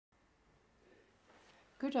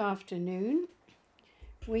Good afternoon.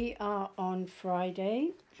 We are on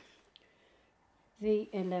Friday, the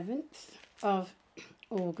 11th of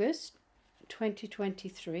August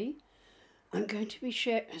 2023. I'm going to be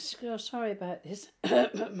sharing, sorry about this,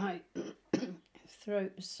 but my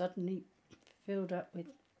throat is suddenly filled up with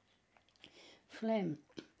phlegm.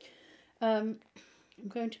 I'm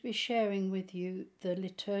going to be sharing with you the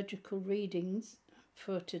liturgical readings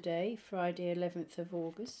for today, Friday 11th of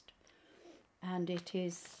August. And it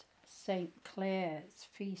is St. Clare's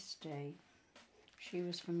feast day. She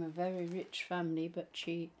was from a very rich family, but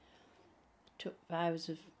she took vows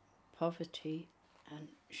of poverty, and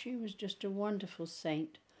she was just a wonderful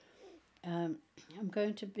saint. I'm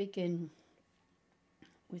going to begin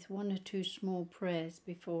with one or two small prayers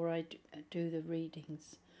before I do the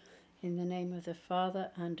readings. In the name of the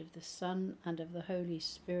Father, and of the Son, and of the Holy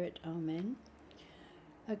Spirit. Amen.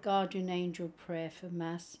 A guardian angel prayer for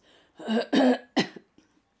Mass.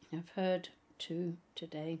 I've heard two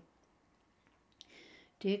today.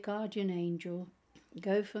 Dear guardian angel,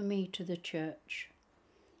 go for me to the church.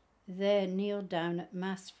 There kneel down at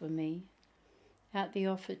Mass for me. At the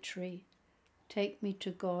offertory, take me to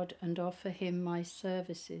God and offer him my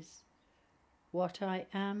services. What I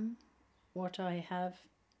am, what I have,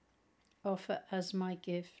 offer as my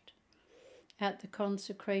gift. At the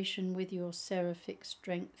consecration with your seraphic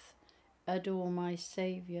strength, adore my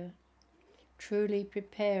Saviour, truly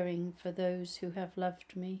preparing for those who have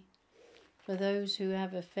loved me, for those who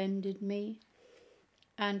have offended me,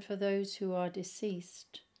 and for those who are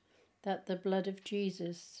deceased, that the blood of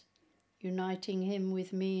Jesus, uniting him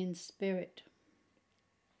with me in spirit,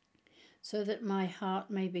 so that my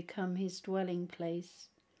heart may become his dwelling place,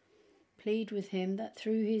 plead with him that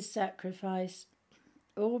through his sacrifice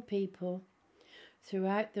all people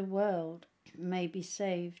throughout the world may be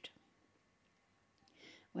saved.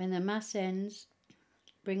 When the Mass ends,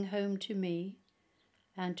 bring home to me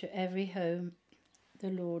and to every home the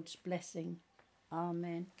Lord's blessing.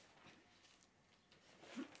 Amen.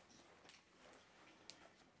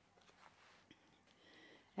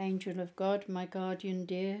 Angel of God, my guardian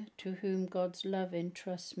dear, to whom God's love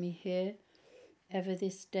entrusts me here, ever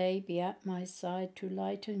this day be at my side to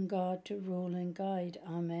light and guard, to rule and guide.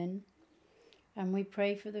 Amen. And we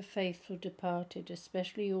pray for the faithful departed,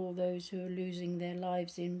 especially all those who are losing their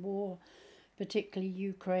lives in war, particularly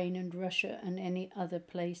Ukraine and Russia and any other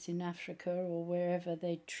place in Africa or wherever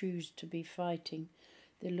they choose to be fighting.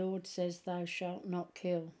 The Lord says, thou shalt not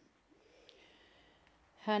kill.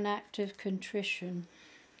 An act of contrition.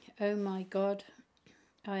 O my God,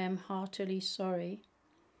 I am heartily sorry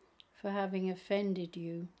for having offended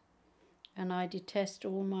you, and I detest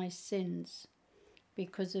all my sins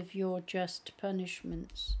because of your just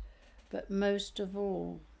punishments, but most of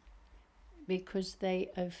all because they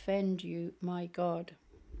offend you, my God,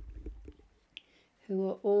 who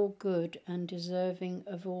are all good and deserving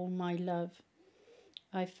of all my love.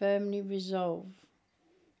 I firmly resolve,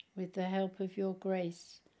 with the help of your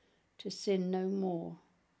grace, to sin no more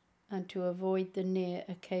and to avoid the near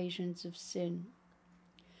occasions of sin.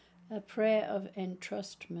 A prayer of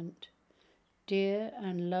entrustment. Dear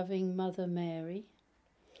and loving Mother Mary,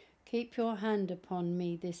 keep your hand upon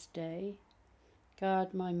me this day.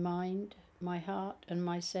 Guard my mind, my heart, and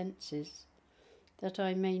my senses, that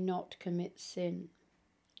I may not commit sin.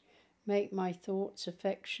 Make my thoughts,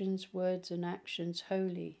 affections, words, and actions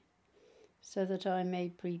holy, so that I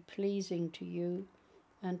may be pleasing to you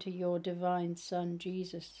and to your divine Son,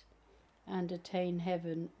 Jesus, and attain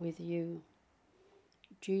heaven with you.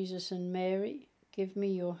 Jesus and Mary, give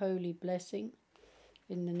me your holy blessing.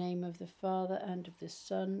 In the name of the Father, and of the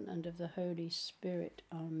Son, and of the Holy Spirit.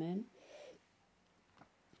 Amen.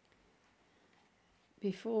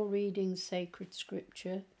 Before reading sacred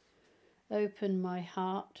scripture, open my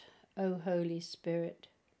heart, O Holy Spirit,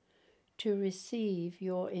 to receive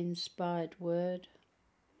your inspired word.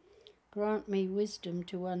 Grant me wisdom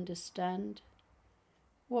to understand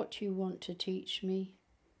what you want to teach me,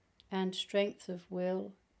 and strength of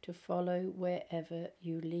will to follow wherever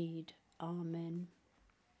you lead. Amen.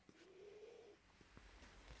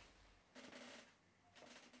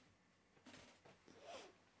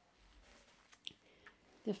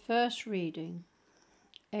 The first reading,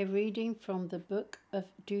 a reading from the Book of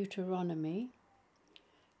Deuteronomy,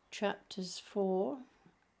 chapters 4,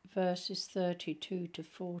 verses 32 to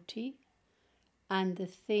 40, and the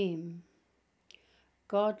theme,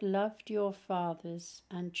 God loved your fathers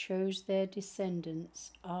and chose their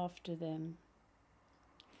descendants after them.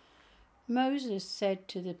 Moses said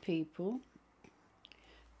to the people,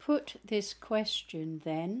 put this question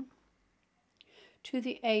then to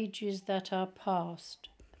the ages that are past,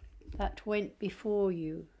 that went before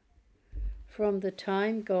you from the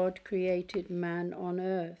time God created man on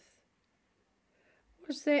earth.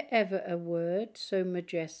 Was there ever a word so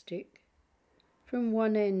majestic from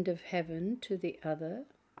one end of heaven to the other?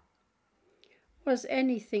 Was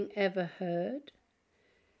anything ever heard?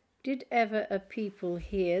 Did ever a people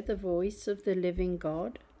hear the voice of the living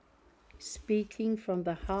God, speaking from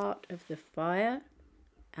the heart of the fire,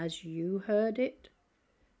 as you heard it,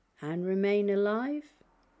 and remain alive?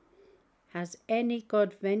 Has any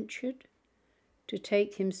God ventured to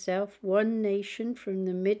take himself one nation from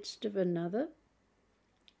the midst of another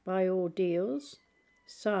by ordeals,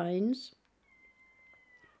 signs,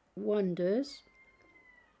 wonders,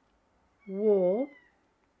 war,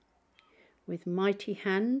 with mighty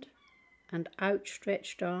hand and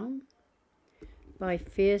outstretched arm, by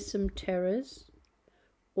fearsome terrors,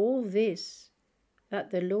 all this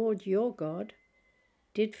that the Lord your God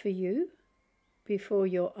did for you before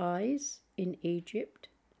your eyes in Egypt?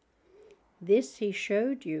 This he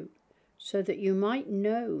showed you, so that you might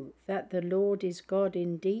know that the Lord is God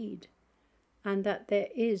indeed, and that there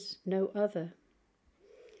is no other.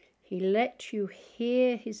 He let you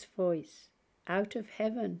hear his voice out of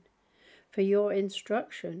heaven for your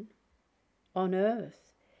instruction. On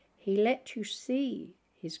earth he let you see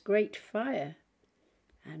his great fire,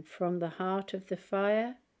 and from the heart of the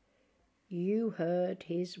fire you heard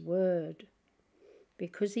his word.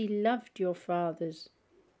 Because he loved your fathers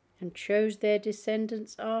and chose their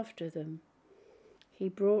descendants after them, he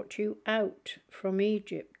brought you out from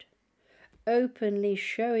Egypt, openly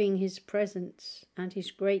showing his presence and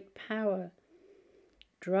his great power,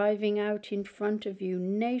 driving out in front of you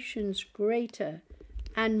nations greater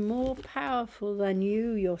and more powerful than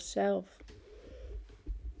you yourself,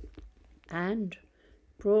 and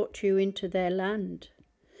brought you into their land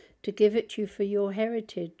to give it you for your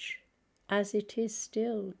heritage, as it is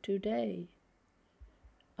still today.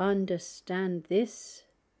 Understand this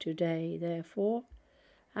today, therefore,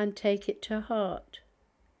 and take it to heart.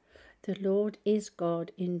 The Lord is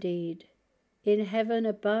God indeed, in heaven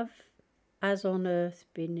above as on earth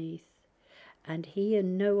beneath, and he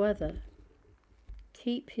and no other.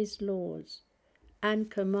 Keep his laws and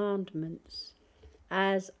commandments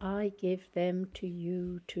as I give them to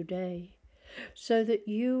you today, so that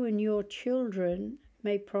you and your children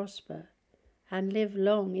may prosper and live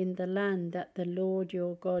long in the land that the Lord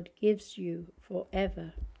your God gives you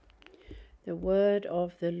forever. The word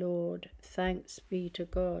of the Lord. Thanks be to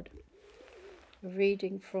God. A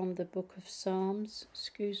reading from the book of Psalms.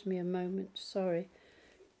 Excuse me a moment, sorry.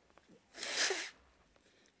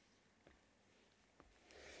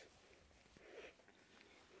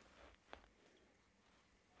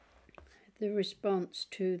 The response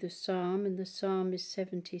to the psalm, and the psalm is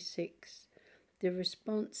 76. The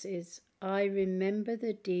response is, I remember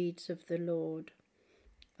the deeds of the Lord.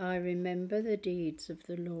 I remember the deeds of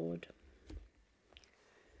the Lord.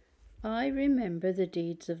 I remember the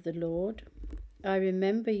deeds of the Lord. I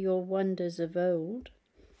remember your wonders of old.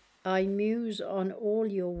 I muse on all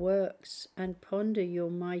your works and ponder your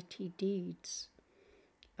mighty deeds.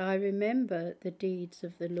 I remember the deeds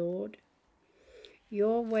of the Lord.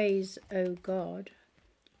 Your ways, O God,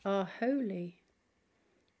 are holy.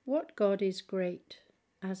 What God is great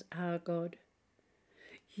as our God?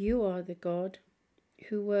 You are the God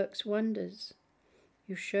who works wonders.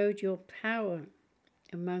 You showed your power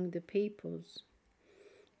among the peoples.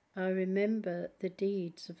 I remember the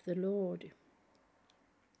deeds of the Lord.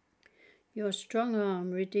 Your strong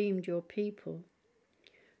arm redeemed your people,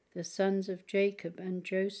 the sons of Jacob and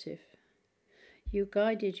Joseph. You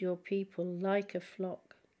guided your people like a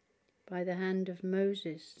flock by the hand of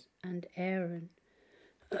Moses and Aaron.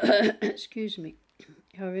 Excuse me.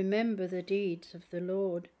 I remember the deeds of the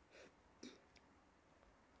Lord.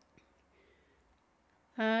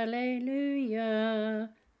 Alleluia,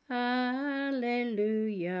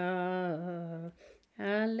 alleluia,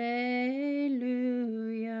 alleluia.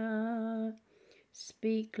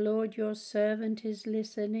 Speak, Lord, your servant is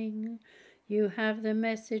listening. You have the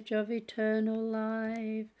message of eternal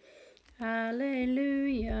life.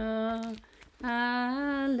 Alleluia,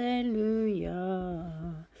 alleluia,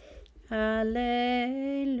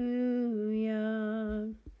 alleluia.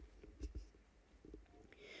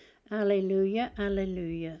 Alleluia,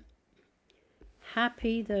 alleluia.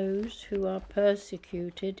 Happy those who are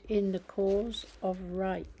persecuted in the cause of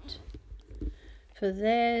right, for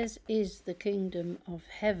theirs is the kingdom of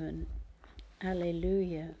heaven.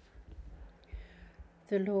 Alleluia.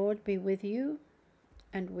 The Lord be with you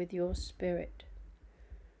and with your spirit.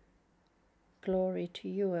 Glory to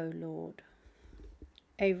you, O Lord.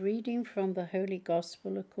 A reading from the Holy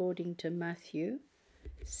Gospel according to Matthew,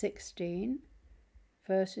 16,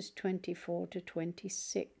 verses 24 to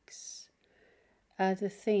 26. The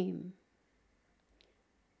theme: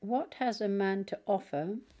 what has a man to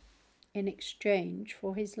offer in exchange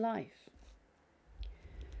for his life?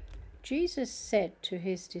 Jesus said to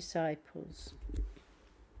his disciples,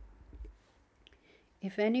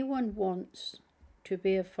 "If anyone wants to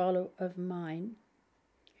be a follower of mine,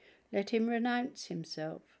 let him renounce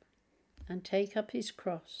himself and take up his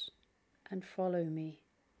cross and follow me.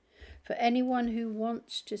 For anyone who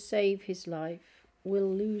wants to save his life will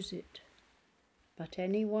lose it, but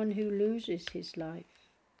anyone who loses his life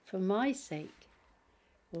for my sake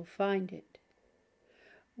will find it.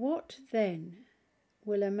 What then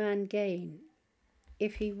will a man gain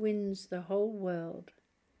if he wins the whole world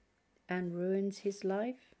and ruins his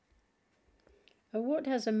life? Or what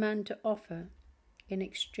has a man to offer in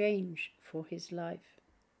exchange for his life?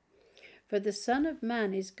 For the Son of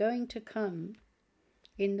Man is going to come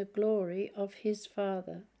in the glory of his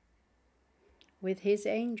Father with his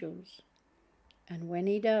angels, and when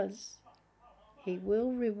he does, he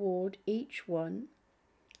will reward each one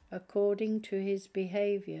according to his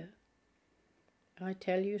behavior. I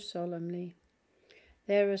tell you solemnly,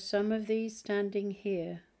 there are some of these standing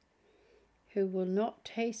here who will not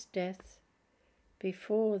taste death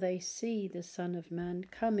before they see the Son of Man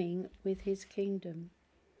coming with his kingdom."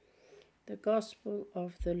 The Gospel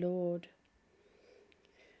of the Lord.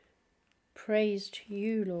 Praise to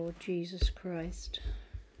you, Lord Jesus Christ.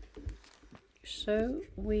 So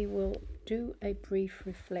we will do a brief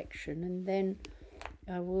reflection, and then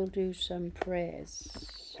I will do some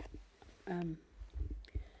prayers,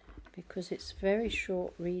 because it's very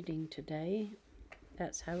short reading today.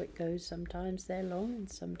 That's how it goes. Sometimes they're long and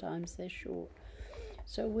sometimes they're short.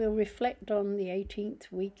 So we'll reflect on the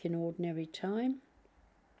 18th week in Ordinary Time.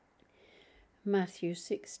 Matthew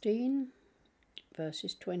 16,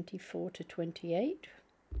 verses 24 to 28.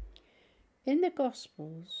 In the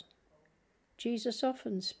Gospels, Jesus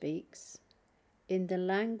often speaks in the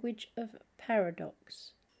language of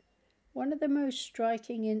paradox. One of the most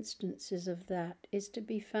striking instances of that is to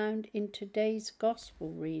be found in today's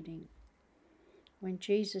Gospel reading, when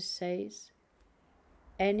Jesus says,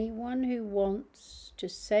 "Anyone who wants to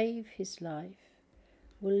save his life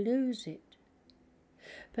will lose it.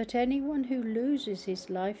 But anyone who loses his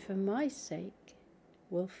life for my sake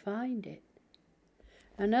will find it."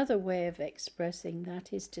 Another way of expressing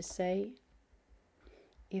that is to say,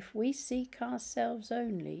 if we seek ourselves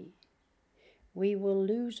only, we will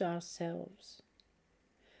lose ourselves.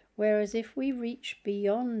 Whereas if we reach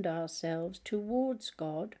beyond ourselves towards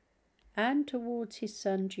God and towards his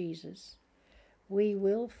Son Jesus, we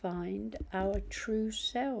will find our true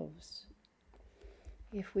selves.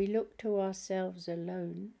 If we look to ourselves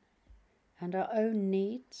alone and our own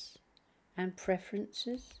needs and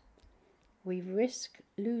preferences, we risk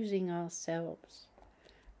losing ourselves.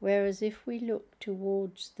 Whereas if we look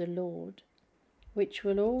towards the Lord, which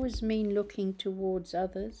will always mean looking towards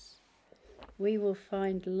others, we will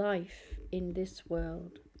find life in this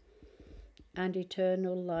world and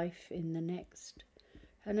eternal life in the next.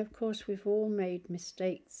 And of course, we've all made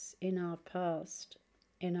mistakes in our past,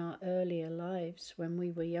 in our earlier lives when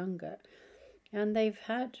we were younger, and they've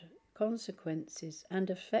had consequences and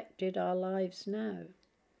affected our lives now.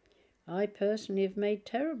 I personally have made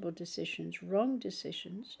terrible decisions, wrong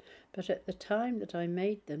decisions, but at the time that I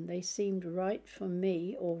made them, they seemed right for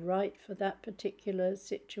me, or right for that particular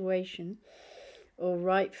situation, or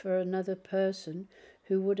right for another person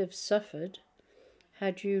who would have suffered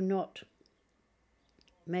had you not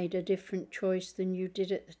made a different choice than you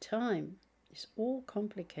did at the time. It's all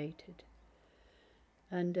complicated,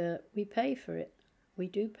 and we pay for it. We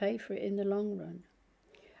do pay for it in the long run.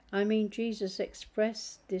 I mean, Jesus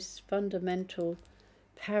expressed this fundamental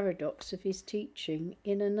paradox of his teaching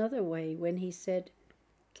in another way when he said,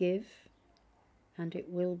 "Give, and it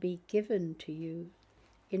will be given to you."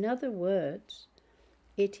 In other words,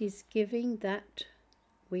 it is giving that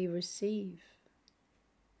we receive.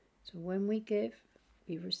 So when we give,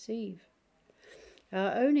 we receive.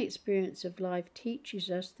 Our own experience of life teaches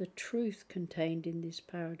us the truth contained in this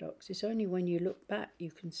paradox. It's only when you look back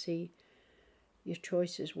you can see your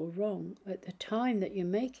choices were wrong. At the time that you're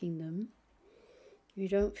making them, you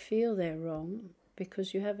don't feel they're wrong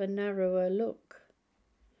because you have a narrower look.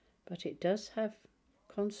 But it does have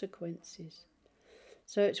consequences.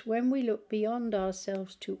 So it's when we look beyond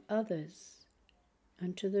ourselves to others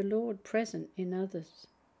and to the Lord present in others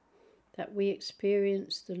that we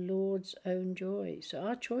experience the Lord's own joy. So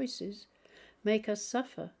our choices make us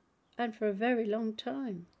suffer, and for a very long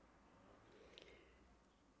time.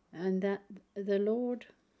 And that the Lord,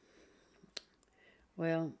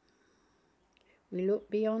 Well, we look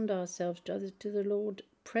beyond ourselves to the Lord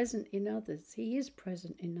present in others. He is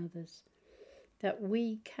present in others. That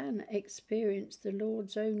we can experience the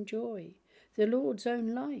Lord's own joy, the Lord's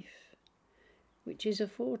own life, which is a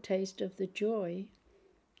foretaste of the joy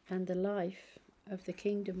and the life of the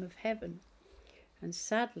kingdom of heaven. And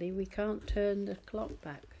sadly, we can't turn the clock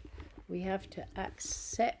back. We have to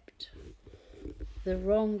accept the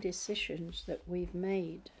wrong decisions that we've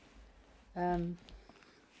made.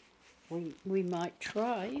 We might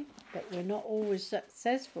try, but we're not always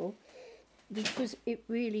successful, because it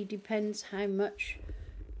really depends how much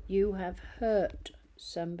you have hurt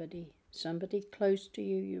somebody close to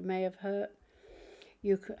you. You may have hurt.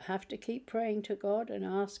 You have to keep praying to God and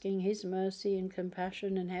asking His mercy and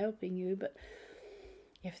compassion and helping you. But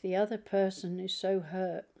if the other person is so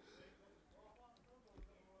hurt,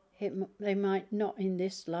 they might not in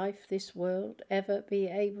this life, this world, ever be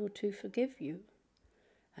able to forgive you.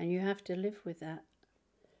 And you have to live with that.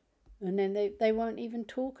 And then they won't even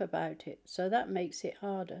talk about it. So that makes it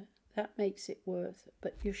harder. That makes it worse.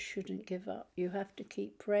 But you shouldn't give up. You have to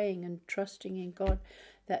keep praying and trusting in God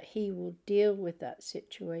that He will deal with that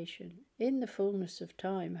situation. In the fullness of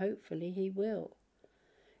time, hopefully He will.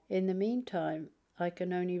 In the meantime, I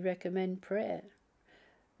can only recommend prayer.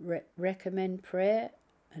 Recommend prayer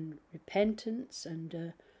and repentance.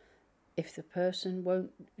 And if the person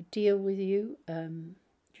won't deal with you,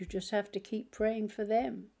 you just have to keep praying for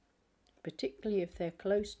them. Particularly if they're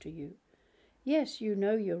close to you. Yes, you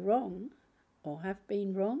know you're wrong, or have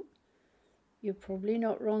been wrong. You're probably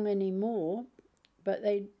not wrong anymore, but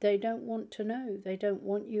they don't want to know. They don't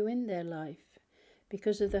want you in their life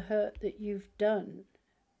because of the hurt that you've done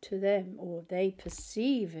to them, or they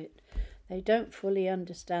perceive it. They don't fully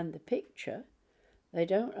understand the picture. They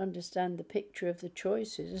don't understand the picture of the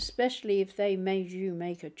choices, especially if they made you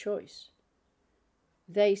make a choice.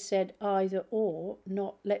 They said either or,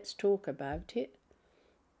 not let's talk about it.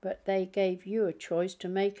 But they gave you a choice to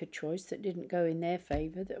make a choice that didn't go in their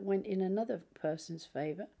favour, that went in another person's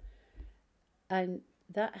favour. And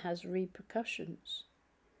that has repercussions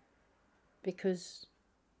because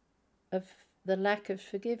of the lack of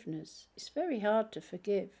forgiveness. It's very hard to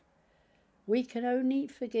forgive. We can only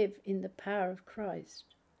forgive in the power of Christ.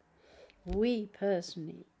 We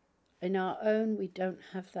personally, in our own, we don't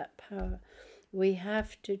have that power. We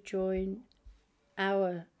have to join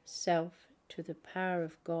ourself to the power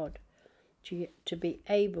of God to be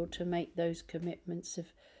able to make those commitments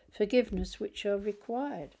of forgiveness which are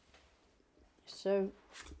required. So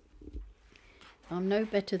I'm no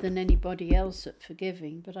better than anybody else at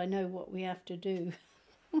forgiving, but I know what we have to do.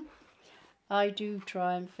 I do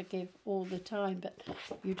try and forgive all the time, but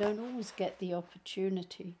you don't always get the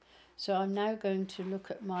opportunity. So I'm now going to look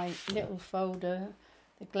at my little folder,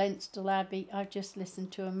 the GLENSTAL Abbey. I've just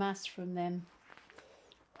listened to a mass from them.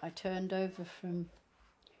 I turned over from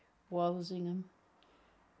Walsingham.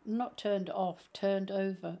 Not turned off, turned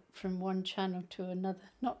over from one channel to another.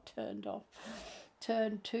 Not turned off.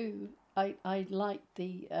 Turned to. I like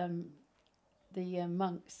the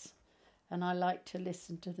monks, and I like to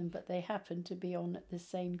listen to them, but they happen to be on at the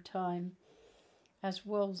same time as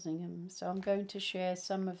Walsingham. So I'm going to share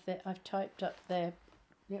some of their. I've typed up their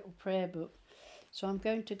little prayer book. So I'm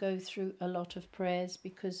going to go through a lot of prayers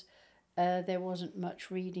because there wasn't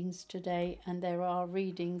much readings today, and there are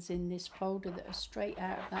readings in this folder that are straight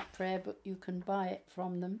out of that prayer book. You can buy it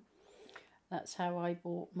from them. That's how I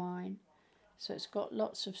bought mine. So it's got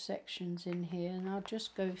lots of sections in here, and I'll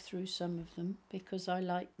just go through some of them because I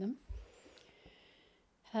like them.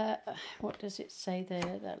 What does it say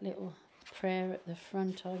there? That little prayer at the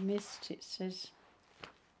front I missed. It says,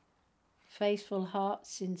 faithful heart,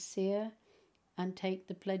 sincere, and take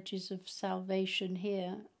the pledges of salvation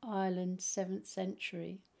here, Ireland, 7th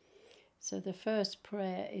century. So the first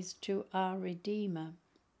prayer is to our Redeemer.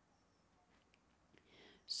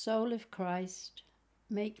 Soul of Christ,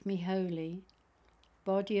 make me holy.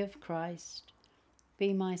 Body of Christ,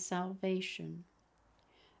 be my salvation.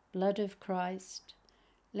 Blood of Christ,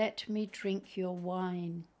 let me drink your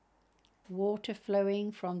wine. Water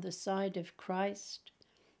flowing from the side of Christ,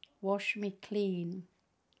 wash me clean.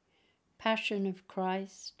 Passion of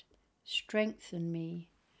Christ, strengthen me.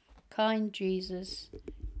 Kind Jesus,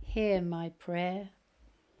 hear my prayer.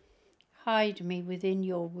 Hide me within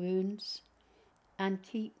your wounds and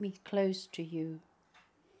keep me close to you.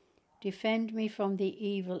 Defend me from the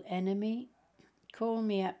evil enemy. Call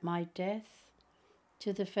me at my death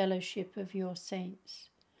to the fellowship of your saints,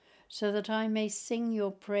 so that I may sing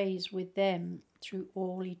your praise with them through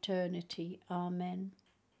all eternity. Amen.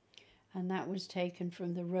 And that was taken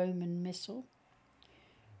from the Roman Missal.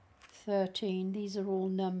 13. These are all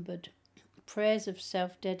numbered. Prayers of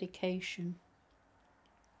self-dedication.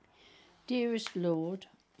 Dearest Lord,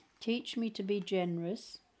 teach me to be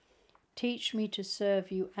generous. Teach me to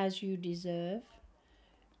serve you as you deserve,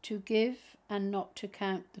 to give and not to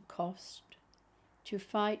count the cost, to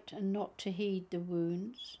fight and not to heed the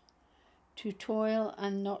wounds, to toil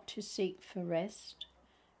and not to seek for rest,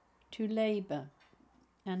 to labour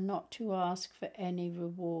and not to ask for any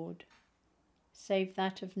reward, save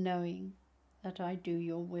that of knowing that I do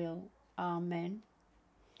your will. Amen.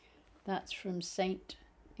 That's from St.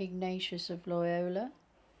 Ignatius of Loyola,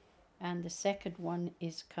 and the second one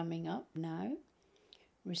is coming up now.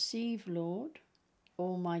 Receive, Lord,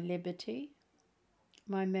 all my liberty,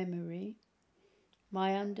 my memory,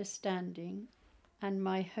 my understanding, and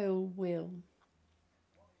my whole will.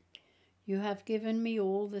 You have given me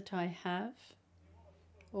all that I have,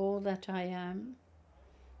 all that I am,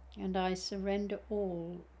 and I surrender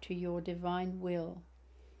all to your divine will,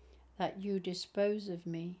 that you dispose of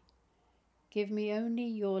me. Give me only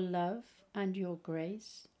your love and your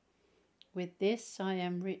grace. With this I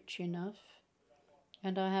am rich enough,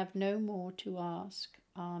 and I have no more to ask.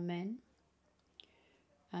 Amen.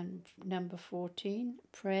 And number 14,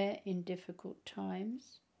 prayer in difficult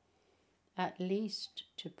times. At least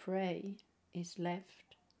to pray is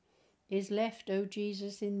left. Is left, O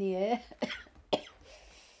Jesus, in the air.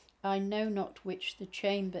 I know not which the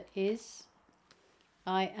chamber is.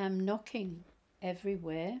 I am knocking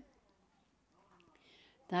everywhere.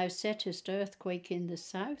 Thou settest earthquake in the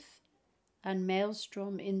south, and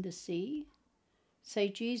maelstrom in the sea. Say,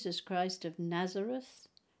 Jesus Christ of Nazareth,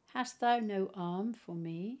 hast thou no arm for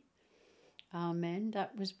me? Amen.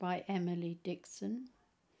 That was by Emily Dixon.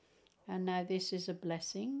 And now this is a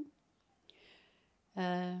blessing.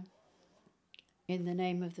 In the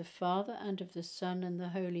name of the Father, and of the Son, and the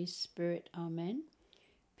Holy Spirit. Amen.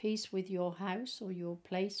 Peace with your house or your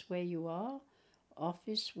place where you are,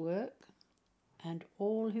 office, work, and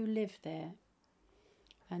all who live there.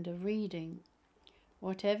 And a reading.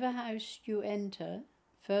 Whatever house you enter,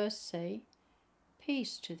 first say,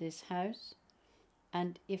 peace to this house.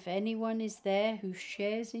 And if anyone is there who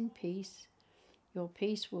shares in peace, your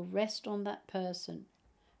peace will rest on that person.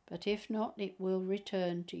 But if not, it will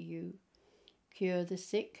return to you. Cure the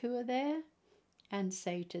sick who are there, and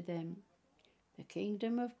say to them, the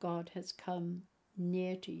kingdom of God has come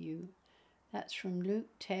near to you. That's from Luke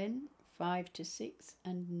 10, 5-6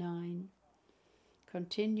 and 9.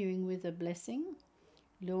 Continuing with a blessing.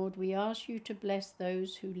 Lord, we ask you to bless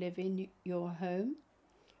those who live in your home,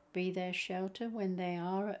 be their shelter when they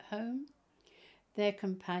are at home, their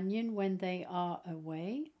companion when they are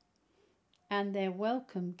away, and their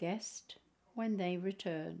welcome guest when they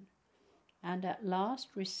return, and at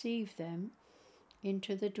last receive them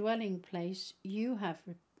into the dwelling place you have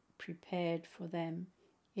prepared for them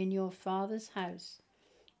in your Father's house,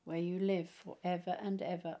 where you live forever and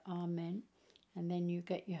ever. Amen. And then you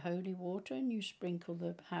get your holy water and you sprinkle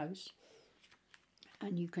the house,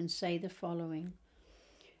 and you can say the following.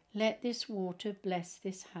 Let this water bless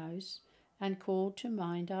this house and call to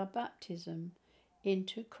mind our baptism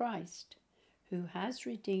into Christ, who has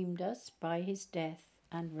redeemed us by his death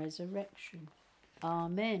and resurrection.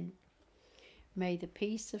 Amen. May the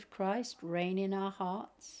peace of Christ reign in our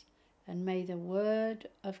hearts, and may the word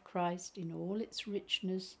of Christ in all its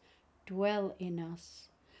richness dwell in us,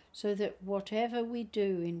 so that whatever we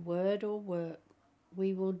do in word or work,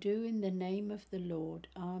 we will do in the name of the Lord.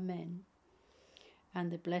 Amen.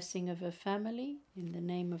 And the blessing of a family, in the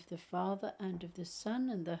name of the Father, and of the Son,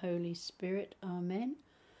 and the Holy Spirit. Amen.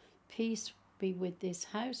 Peace be with this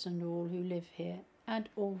house and all who live here, and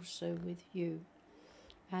also with you.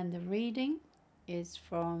 And the reading is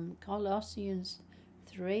from Colossians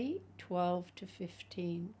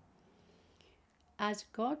 3:12-15. As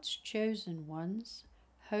God's chosen ones,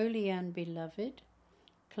 holy and beloved,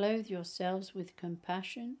 clothe yourselves with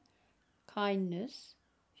compassion, kindness,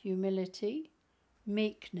 humility,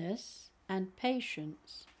 meekness, and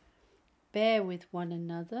patience. Bear with one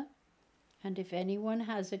another, and if anyone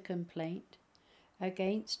has a complaint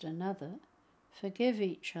against another, forgive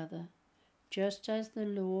each other, just as the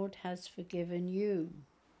Lord has forgiven you.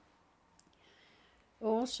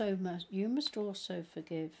 You must also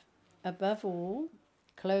forgive. Above all,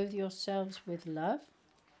 clothe yourselves with love,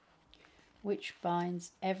 which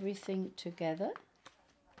binds everything together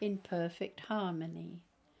in perfect harmony.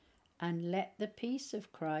 And let the peace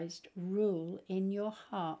of Christ rule in your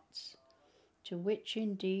hearts, to which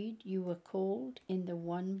indeed you were called in the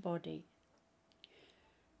one body.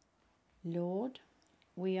 Lord,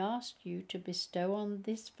 we ask you to bestow on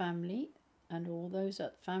this family and all those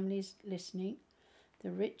families listening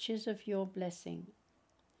the riches of your blessing,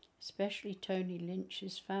 especially Tony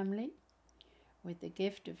Lynch's family, with the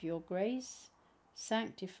gift of your grace.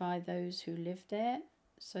 Sanctify those who live there,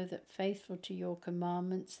 so that faithful to your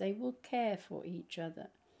commandments they will care for each other,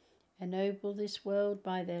 ennoble this world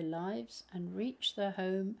by their lives, and reach the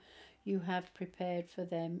home you have prepared for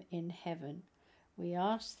them in heaven. We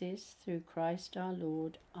ask this through Christ our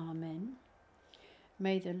Lord. Amen.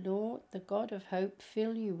 May the Lord, the God of hope,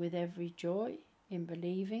 fill you with every joy in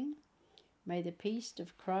believing. May the peace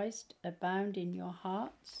of Christ abound in your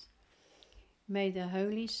hearts. May the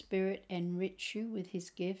Holy Spirit enrich you with his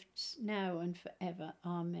gifts now and forever.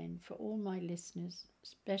 Amen. For all my listeners,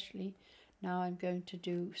 especially now I'm going to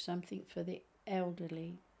do something for the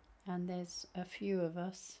elderly, and there's a few of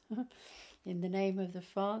us. In the name of the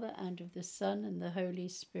Father, and of the Son, and the Holy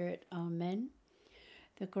Spirit. Amen.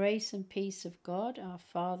 The grace and peace of God, our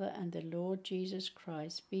Father, and the Lord Jesus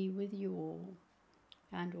Christ be with you all,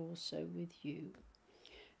 and also with you.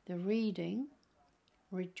 The reading: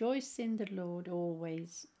 Rejoice in the Lord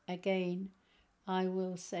always. Again, I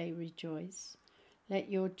will say rejoice. Let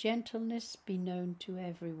your gentleness be known to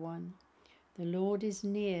everyone. The Lord is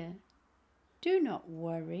near. Do not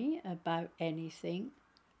worry about anything,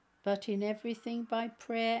 but in everything by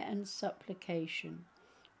prayer and supplication,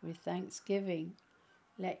 with thanksgiving,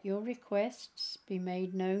 let your requests be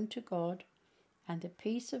made known to God, and the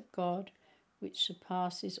peace of God, which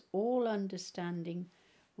surpasses all understanding,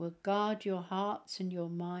 will guard your hearts and your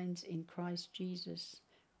minds in Christ Jesus.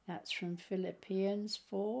 That's from Philippians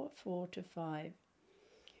 4:4-5.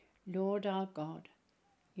 Lord our God,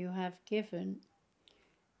 you have given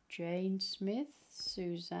Jane Smith,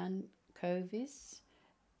 Suzanne Covis,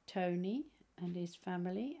 Tony and his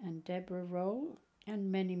family, and Deborah Roll,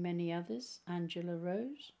 and many, many others, Angela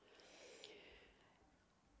Rose,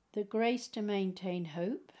 the grace to maintain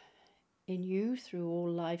hope in you through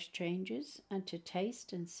all life's changes, and to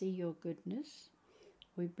taste and see your goodness.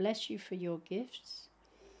 We bless you for your gifts,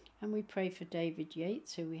 and we pray for David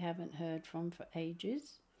Yates, who we haven't heard from for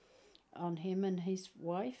ages, on him and his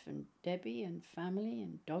wife and Debbie and family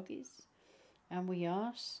and doggies. And we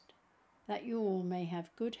ask that you all may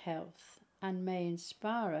have good health and may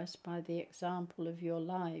inspire us by the example of your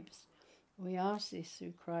lives. We ask this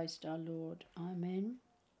through Christ our Lord. Amen.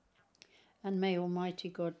 And may Almighty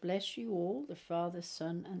God bless you all, the Father,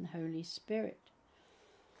 Son, and Holy Spirit.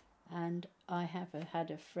 And I have had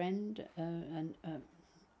a friend, an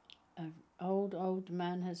old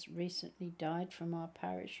man has recently died from our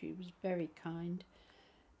parish. He was very kind.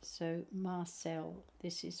 So, Marcel,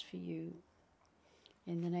 this is for you.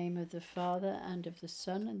 In the name of the Father, and of the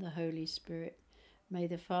Son, and the Holy Spirit. May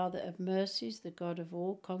the Father of mercies, the God of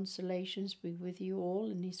all consolations, be with you all,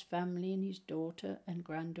 and his family, and his daughter and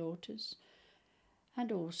granddaughters,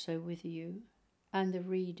 and also with you. And the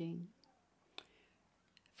reading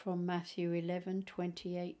from Matthew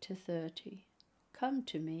 11:28-30. Come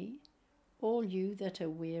to me, all you that are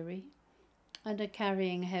weary and are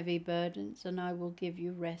carrying heavy burdens, and I will give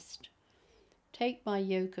you rest. Take my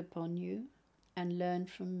yoke upon you, and learn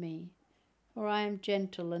from me, for I am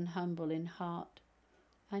gentle and humble in heart,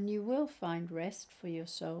 and you will find rest for your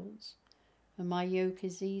souls. For my yoke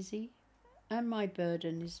is easy, and my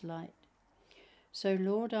burden is light. So,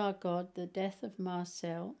 Lord our God, the death of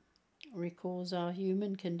Marcel recalls our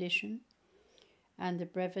human condition and the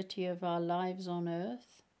brevity of our lives on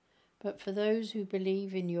earth. But for those who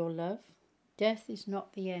believe in your love, death is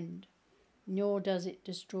not the end, nor does it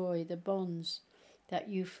destroy the bonds that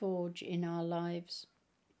you forge in our lives.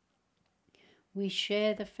 We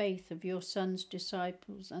share the faith of your Son's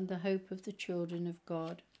disciples and the hope of the children of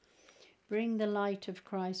God. Bring the light of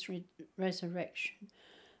Christ's resurrection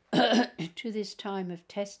to this time of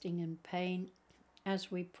testing and pain,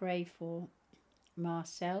 as we pray for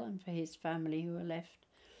Marcel and for his family who are left,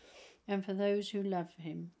 and for those who love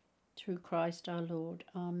him, through Christ our Lord.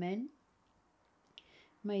 Amen.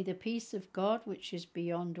 May the peace of God, which is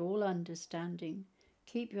beyond all understanding,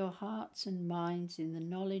 keep your hearts and minds in the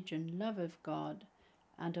knowledge and love of God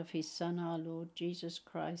and of his Son our Lord Jesus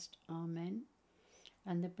Christ. Amen.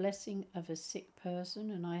 And the blessing of a sick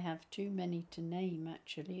person, and I have too many to name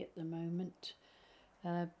actually at the moment,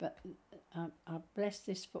 but I'll bless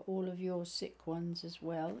this for all of your sick ones as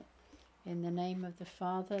well. In the name of the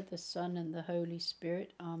Father, the Son, and the Holy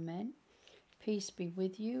Spirit. Amen. Peace be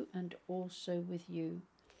with you, and also with you.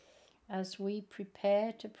 As we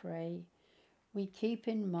prepare to pray, we keep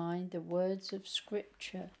in mind the words of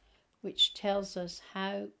Scripture, which tells us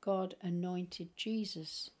how God anointed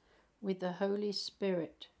Jesus with the Holy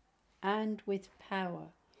Spirit and with power,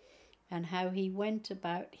 and how he went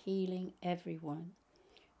about healing everyone.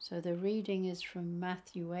 So the reading is from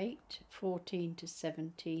Matthew 8:14 to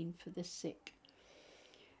 17 for the sick.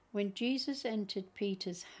 When Jesus entered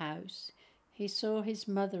Peter's house, he saw his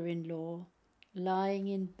mother-in-law lying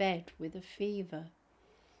in bed with a fever.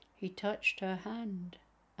 He touched her hand,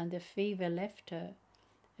 and the fever left her,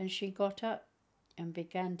 and she got up and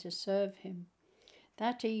began to serve him.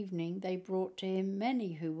 That evening they brought to him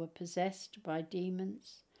many who were possessed by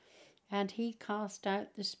demons, and he cast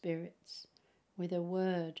out the spirits with a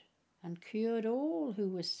word and cured all who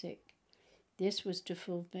were sick. This was to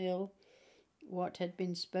fulfill what had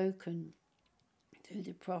been spoken through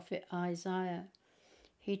the prophet Isaiah.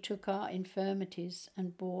 He took our infirmities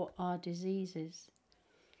and bore our diseases.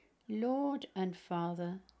 Lord and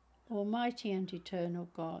Father, Almighty and eternal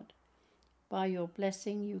God, by your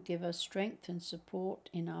blessing you give us strength and support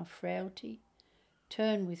in our frailty.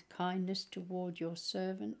 Turn with kindness toward your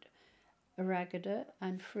servant, Aragada,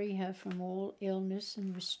 and free her from all illness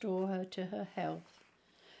and restore her to her health,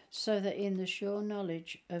 so that in the sure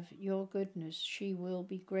knowledge of your goodness she will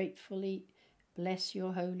be gratefully bless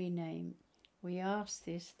your holy name. We ask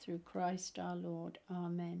this through Christ our Lord.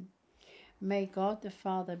 Amen. May God the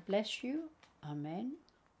Father bless you. Amen.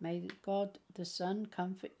 May God the Son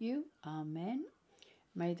comfort you. Amen.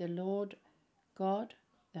 May the Lord God,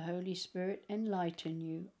 the Holy Spirit, enlighten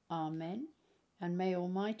you. Amen. And may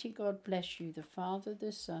Almighty God bless you, the Father,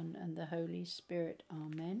 the Son, and the Holy Spirit.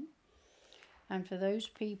 Amen. And for those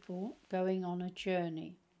people going on a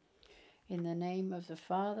journey, in the name of the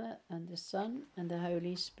Father, and the Son, and the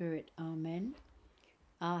Holy Spirit. Amen.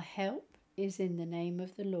 Our help is in the name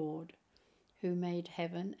of the Lord, who made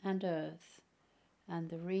heaven and earth. And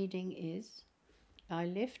the reading is, I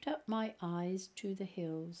lift up my eyes to the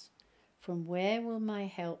hills. From where will my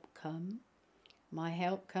help come? My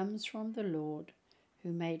help comes from the Lord,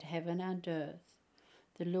 who made heaven and earth.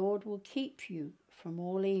 The Lord will keep you from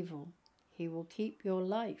all evil. He will keep your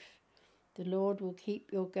life. The Lord will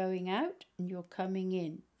keep your going out and your coming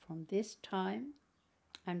in from this time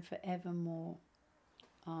and forevermore.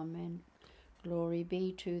 Amen. Glory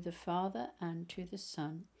be to the Father, and to the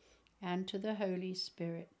Son, and to the Holy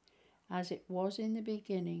Spirit, as it was in the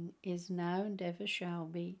beginning, is now, and ever shall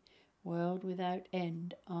be, world without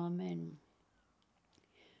end. Amen.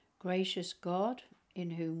 Gracious God,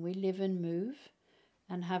 in whom we live and move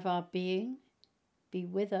and have our being, be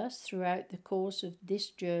with us throughout the course of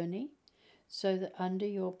this journey, so that under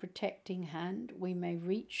your protecting hand we may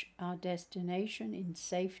reach our destination in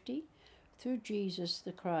safety, through Jesus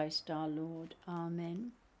the Christ our Lord.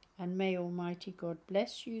 Amen. And may Almighty God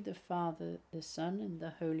bless you, the Father, the Son, and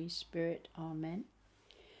the Holy Spirit. Amen.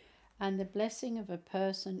 And the blessing of a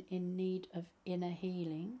person in need of inner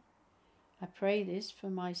healing. I pray this for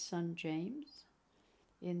my son James.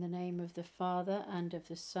 In the name of the Father, and of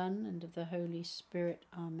the Son, and of the Holy Spirit.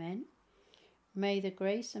 Amen. May the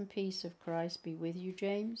grace and peace of Christ be with you,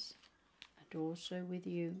 James, and also with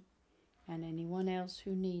you, and anyone else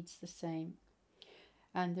who needs the same.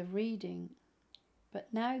 And the reading,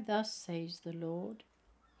 But now thus says the Lord,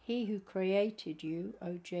 He who created you,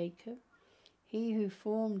 O Jacob, He who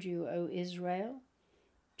formed you, O Israel,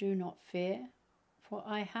 do not fear, for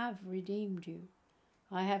I have redeemed you.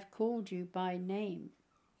 I have called you by name.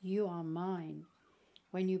 You are mine.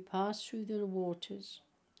 When you pass through the waters,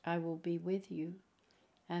 I will be with you,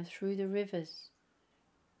 and through the rivers.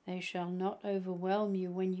 They shall not overwhelm you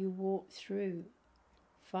when you walk through.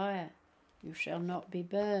 Fire, you shall not be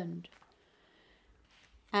burned,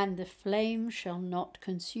 and the flame shall not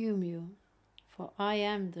consume you. For I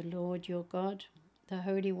am the Lord your God, the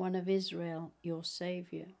Holy One of Israel, your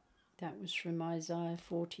Saviour. That was from Isaiah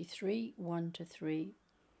 43, 1-3.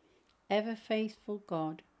 Ever faithful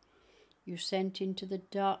God, you sent into the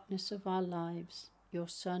darkness of our lives your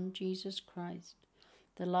Son, Jesus Christ,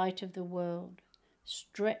 the light of the world.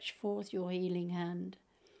 Stretch forth your healing hand.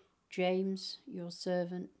 James, your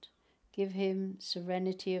servant, give him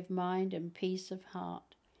serenity of mind and peace of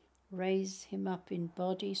heart. Raise him up in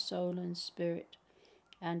body, soul, and spirit,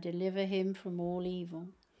 and deliver him from all evil.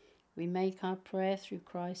 We make our prayer through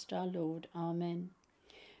Christ our Lord. Amen.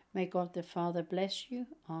 May God the Father bless you.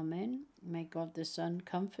 Amen. May God the Son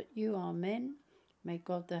comfort you. Amen. May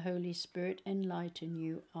God the Holy Spirit enlighten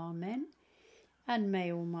you. Amen. And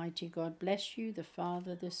may Almighty God bless you, the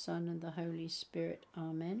Father, the Son, and the Holy Spirit.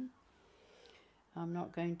 Amen. I'm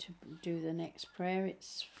not going to do the next prayer.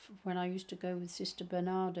 It's when I used to go with Sister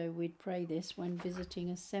Bernardo, we'd pray this when visiting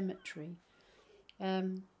a cemetery.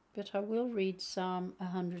 But I will read Psalm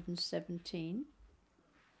 117.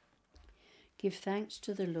 Give thanks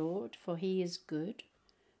to the Lord, for he is good,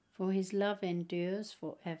 for his love endures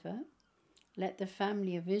forever. Let the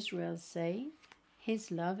family of Israel say,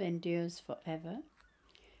 His love endures forever.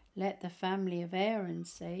 Let the family of Aaron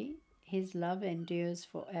say, His love endures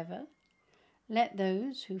forever. Let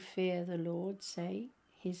those who fear the Lord say,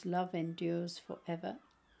 His love endures forever.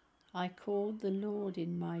 I called the Lord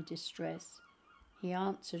in my distress. He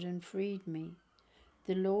answered and freed me.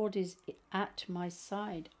 The Lord is at my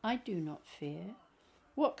side. I do not fear.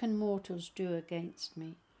 What can mortals do against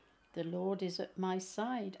me? The Lord is at my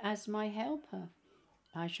side as my helper.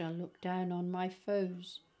 I shall look down on my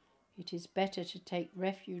foes. It is better to take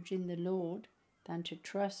refuge in the Lord than to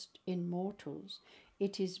trust in mortals.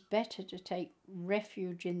 It is better to take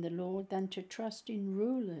refuge in the Lord than to trust in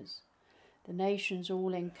rulers. The nations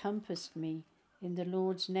all encompassed me. In the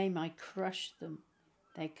Lord's name I crushed them.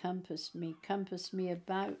 They compassed me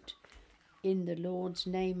about. In the Lord's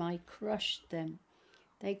name I crushed them.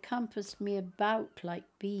 They compassed me about like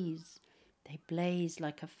bees. They blazed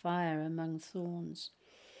like a fire among thorns.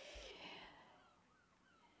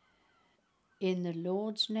 In the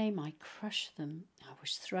Lord's name I crushed them. I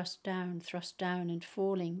was thrust down and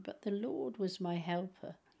falling, but the Lord was my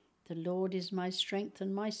helper. The Lord is my strength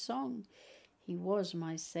and my song. He was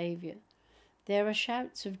my Saviour. There are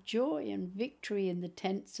shouts of joy and victory in the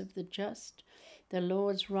tents of the just. The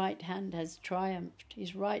Lord's right hand has triumphed.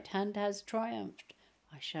 His right hand has triumphed.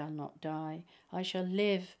 I shall not die. I shall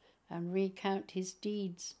live and recount his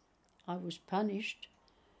deeds. I was punished,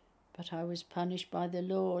 but I was punished by the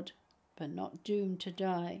Lord, but not doomed to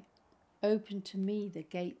die. Open to me the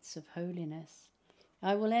gates of holiness.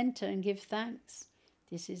 I will enter and give thanks.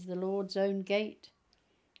 This is the Lord's own gate,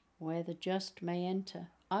 where the just may enter.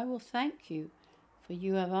 I will thank you, for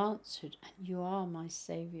you have answered, and you are my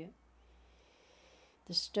Saviour.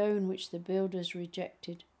 The stone which the builders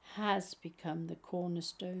rejected has become the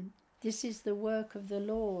cornerstone. This is the work of the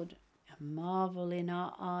Lord, a marvel in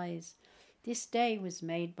our eyes. This day was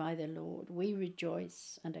made by the Lord. We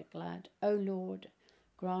rejoice and are glad. O Lord,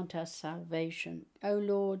 grant us salvation. O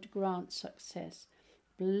Lord, grant success.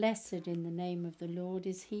 Blessed in the name of the Lord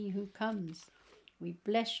is he who comes. We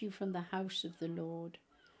bless you from the house of the Lord.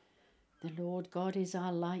 The Lord God is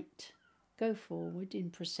our light. Go forward in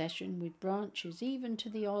procession with branches, even to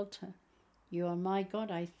the altar. You are my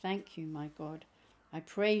God. I thank you, my God. I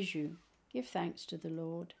praise you. Give thanks to the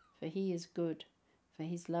Lord, for he is good, for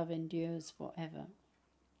his love endures forever.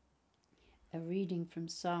 A reading from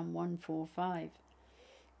Psalm 145.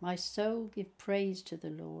 My soul, give praise to the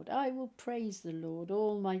Lord. I will praise the Lord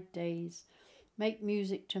all my days. Make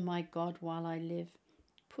music to my God while I live.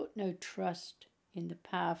 Put no trust in the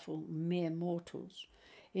powerful mere mortals,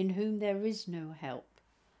 in whom there is no help.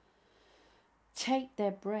 Take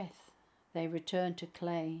their breath, they return to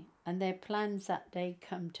clay, and their plans that day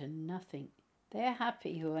come to nothing. They are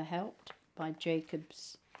happy who are helped by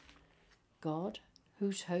Jacob's God,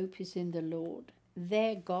 whose hope is in the Lord,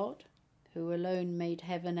 their God, who alone made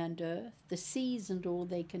heaven and earth, the seas and all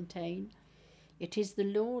they contain. It is the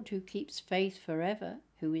Lord who keeps faith forever,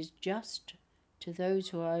 who is just to those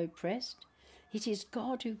who are oppressed. It is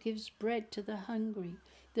God who gives bread to the hungry,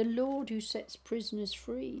 the Lord who sets prisoners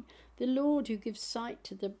free, the Lord who gives sight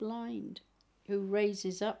to the blind, who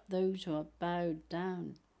raises up those who are bowed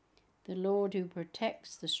down, the Lord who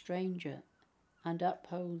protects the stranger and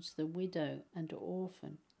upholds the widow and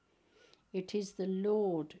orphan. It is the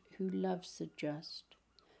Lord who loves the just,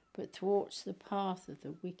 but thwarts the path of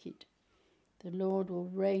the wicked. The Lord will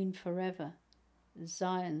reign forever,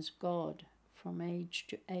 Zion's God, from age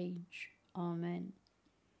to age. Amen.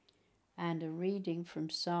 And a reading from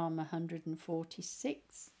Psalm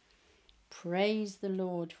 146. Praise the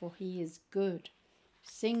Lord, for he is good.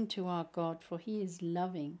 Sing to our God, for he is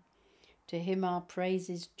loving. To him our praise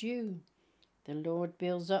is due. The Lord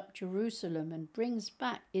builds up Jerusalem and brings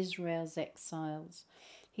back Israel's exiles.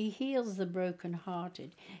 He heals the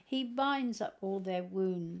broken-hearted. He binds up all their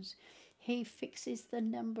wounds. He fixes the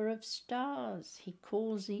number of stars. He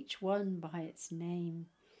calls each one by its name.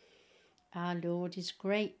 Our Lord is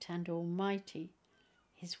great and almighty.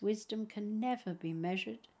 His wisdom can never be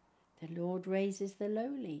measured. The Lord raises the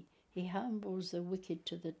lowly. He humbles the wicked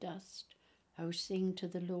to the dust. O sing to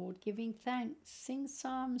the Lord, giving thanks. Sing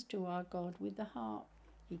psalms to our God with the harp.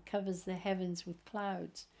 He covers the heavens with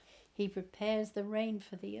clouds. He prepares the rain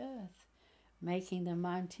for the earth, making the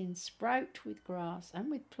mountains sprout with grass and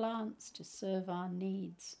with plants to serve our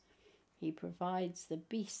needs. He provides the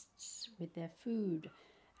beasts with their food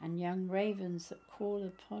and young ravens that call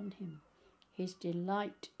upon him. His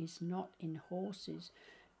delight is not in horses,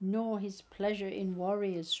 nor his pleasure in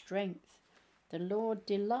warriors' strength. The Lord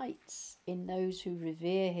delights in those who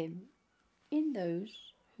revere him, in those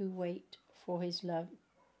who wait for his love.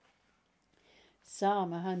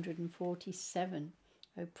 Psalm 147.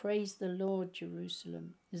 O praise the Lord,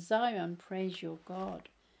 Jerusalem. Zion, praise your God.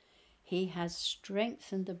 He has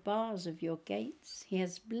strengthened the bars of your gates. He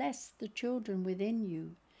has blessed the children within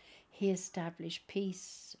you. He established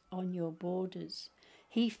peace on your borders.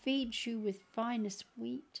 He feeds you with finest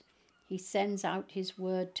wheat. He sends out his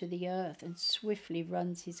word to the earth and swiftly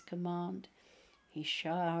runs his command. He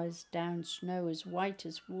showers down snow as white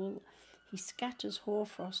as wool. He scatters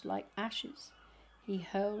hoarfrost like ashes. He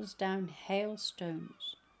hurls down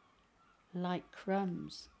hailstones like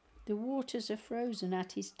crumbs. The waters are frozen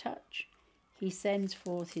at his touch. He sends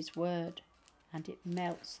forth his word, and it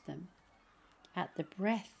melts them. At the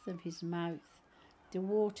breath of his mouth, the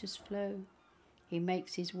waters flow. He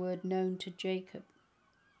makes his word known to Jacob,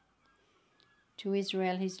 to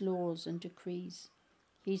Israel his laws and decrees.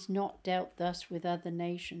 He's not dealt thus with other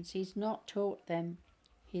nations. He's not taught them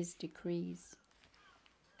his decrees.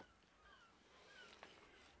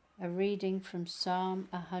 A reading from Psalm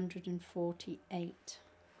 148.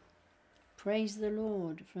 Praise the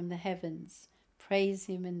Lord from the heavens. Praise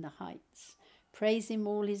him in the heights. Praise him,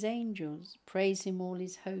 all his angels. Praise him, all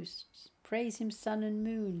his hosts. Praise him, sun and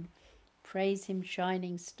moon. Praise him,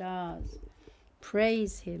 shining stars.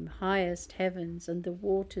 Praise him, highest heavens and the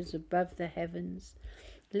waters above the heavens.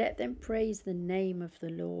 Let them praise the name of the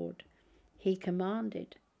Lord. He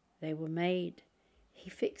commanded, they were made. He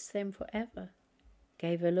fixed them forever,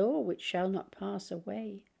 gave a law which shall not pass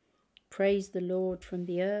away. Praise the Lord from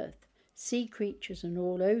the earth, sea creatures and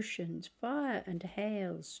all oceans, fire and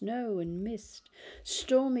hail, snow and mist,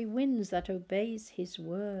 stormy winds that obeys his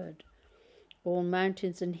word. All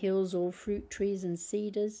mountains and hills, all fruit trees and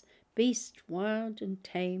cedars, beasts wild and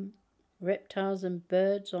tame, reptiles and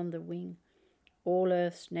birds on the wing, all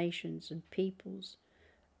earth's nations and peoples,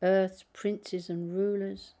 earth's princes and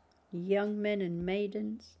rulers, young men and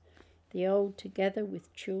maidens, the old together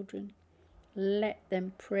with children. Let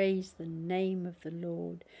them praise the name of the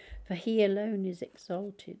Lord, for he alone is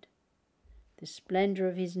exalted. The splendor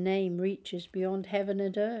of his name reaches beyond heaven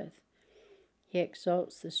and earth. He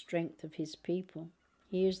exalts the strength of his people.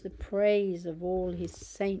 He is the praise of all his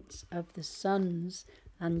saints, of the sons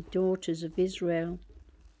and daughters of Israel,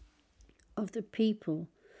 of the people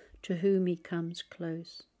to whom he comes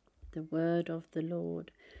close. The word of the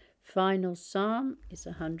Lord. Final psalm is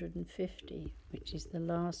 150, which is the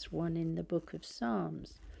last one in the book of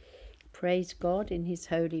Psalms. Praise God in his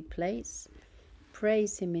holy place.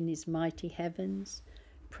 Praise him in his mighty heavens.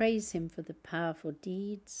 Praise him for the powerful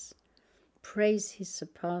deeds. Praise his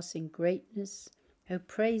surpassing greatness. Oh,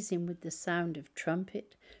 praise him with the sound of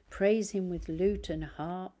trumpet. Praise him with lute and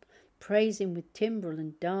harp. Praise him with timbrel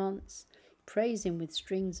and dance. Praise him with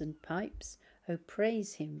strings and pipes. Oh,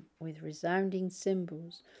 praise him with resounding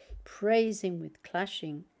cymbals. Praise him with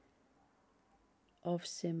clashing of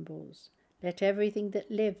cymbals. Let everything that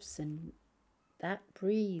lives and that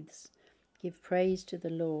breathes give praise to the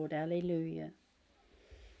Lord. Alleluia.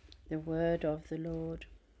 The word of the Lord.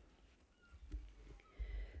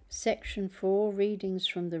 Section 4, readings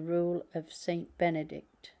from the Rule of Saint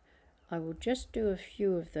Benedict. I will just do a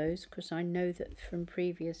few of those because I know that from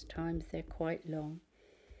previous times they're quite long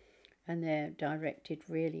and they're directed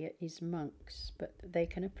really at his monks, but they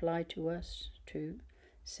can apply to us too,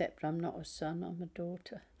 except I'm not a son, I'm a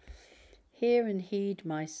daughter. Hear and heed,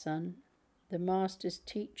 my son, the Master's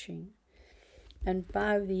teaching, and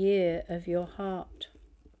bow the ear of your heart.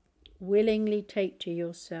 Willingly take to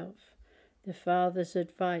yourself the Father's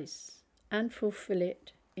advice and fulfill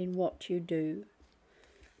it in what you do.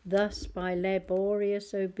 Thus by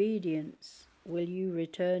laborious obedience will you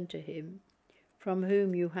return to him, from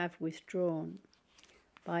whom you have withdrawn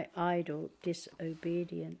by idle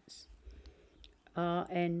disobedience.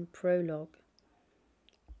 R.N. Prologue.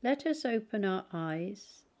 Let us open our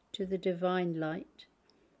eyes to the divine light,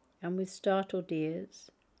 and with startled ears,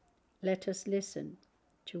 let us listen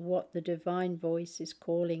to what the divine voice is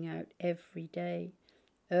calling out every day,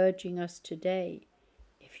 urging us today,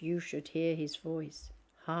 if you should hear his voice,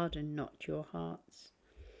 harden not your hearts.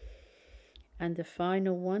 And the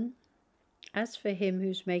final one, as for him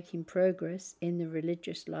who's making progress in the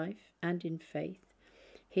religious life and in faith,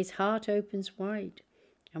 his heart opens wide,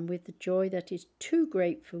 and with the joy that is too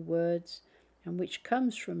great for words and which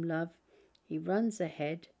comes from love, he runs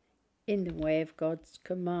ahead in the way of God's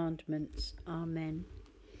commandments. Amen.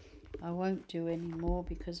 I won't do any more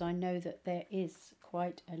because I know that there is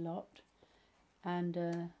quite a lot, and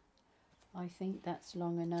I think that's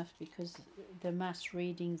long enough because the mass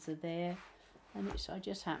readings are there, and I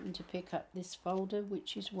just happened to pick up this folder,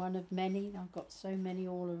 which is one of many. I've got so many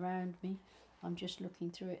all around me. I'm just looking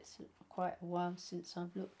through it. It's quite a while since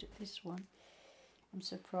I've looked at this one. I'm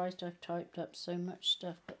surprised I've typed up so much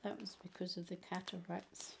stuff, but that was because of the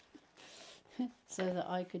cataracts. So that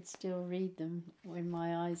I could still read them when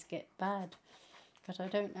my eyes get bad. But I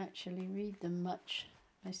don't actually read them much.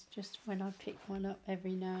 It's just when I pick one up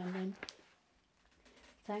every now and then.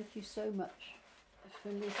 Thank you so much for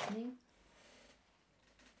listening.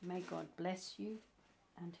 May God bless you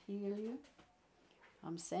and heal you.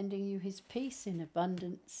 I'm sending you his peace in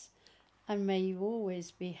abundance, and may you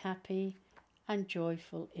always be happy and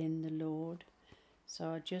joyful in the Lord. So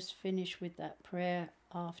I just finish with that prayer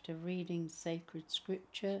after reading sacred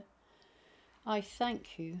scripture. I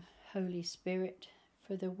thank you, Holy Spirit,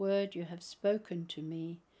 for the word you have spoken to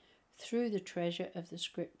me through the treasure of the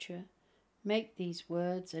scripture. Make these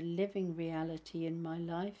words a living reality in my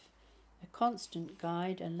life, a constant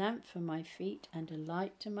guide, a lamp for my feet, and a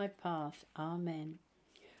light to my path. Amen.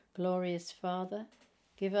 Glorious Father,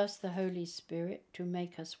 give us the Holy Spirit to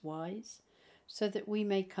make us wise, so that we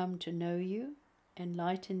may come to know you.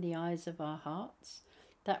 Enlighten the eyes of our hearts,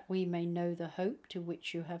 that we may know the hope to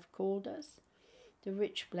which you have called us, the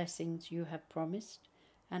rich blessings you have promised,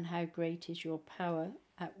 and how great is your power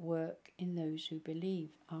at work in those who believe.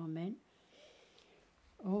 Amen.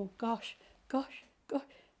 Oh, gosh.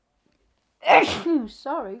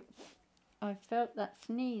 Sorry, I felt that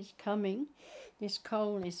sneeze coming. This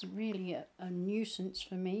cold is really a nuisance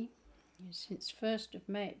for me. Since 1st of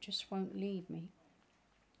May, it just won't leave me.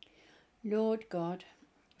 Lord God,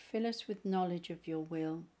 fill us with knowledge of your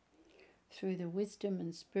will, through the wisdom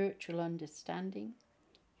and spiritual understanding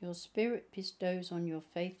your Spirit bestows on your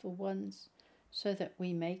faithful ones, so that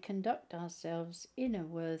we may conduct ourselves in a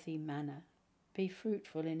worthy manner, be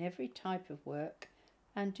fruitful in every type of work,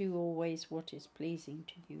 and do always what is pleasing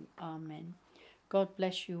to you. Amen. God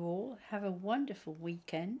bless you all. Have a wonderful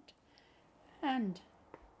weekend, and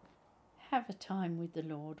have a time with the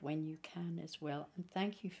Lord when you can as well. And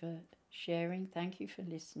thank you for sharing. Thank you for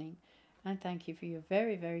listening. And thank you for your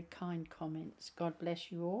very, very kind comments. God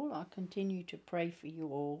bless you all. I'll continue to pray for you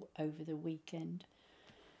all over the weekend.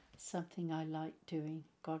 Something I like doing.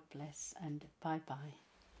 God bless and bye-bye.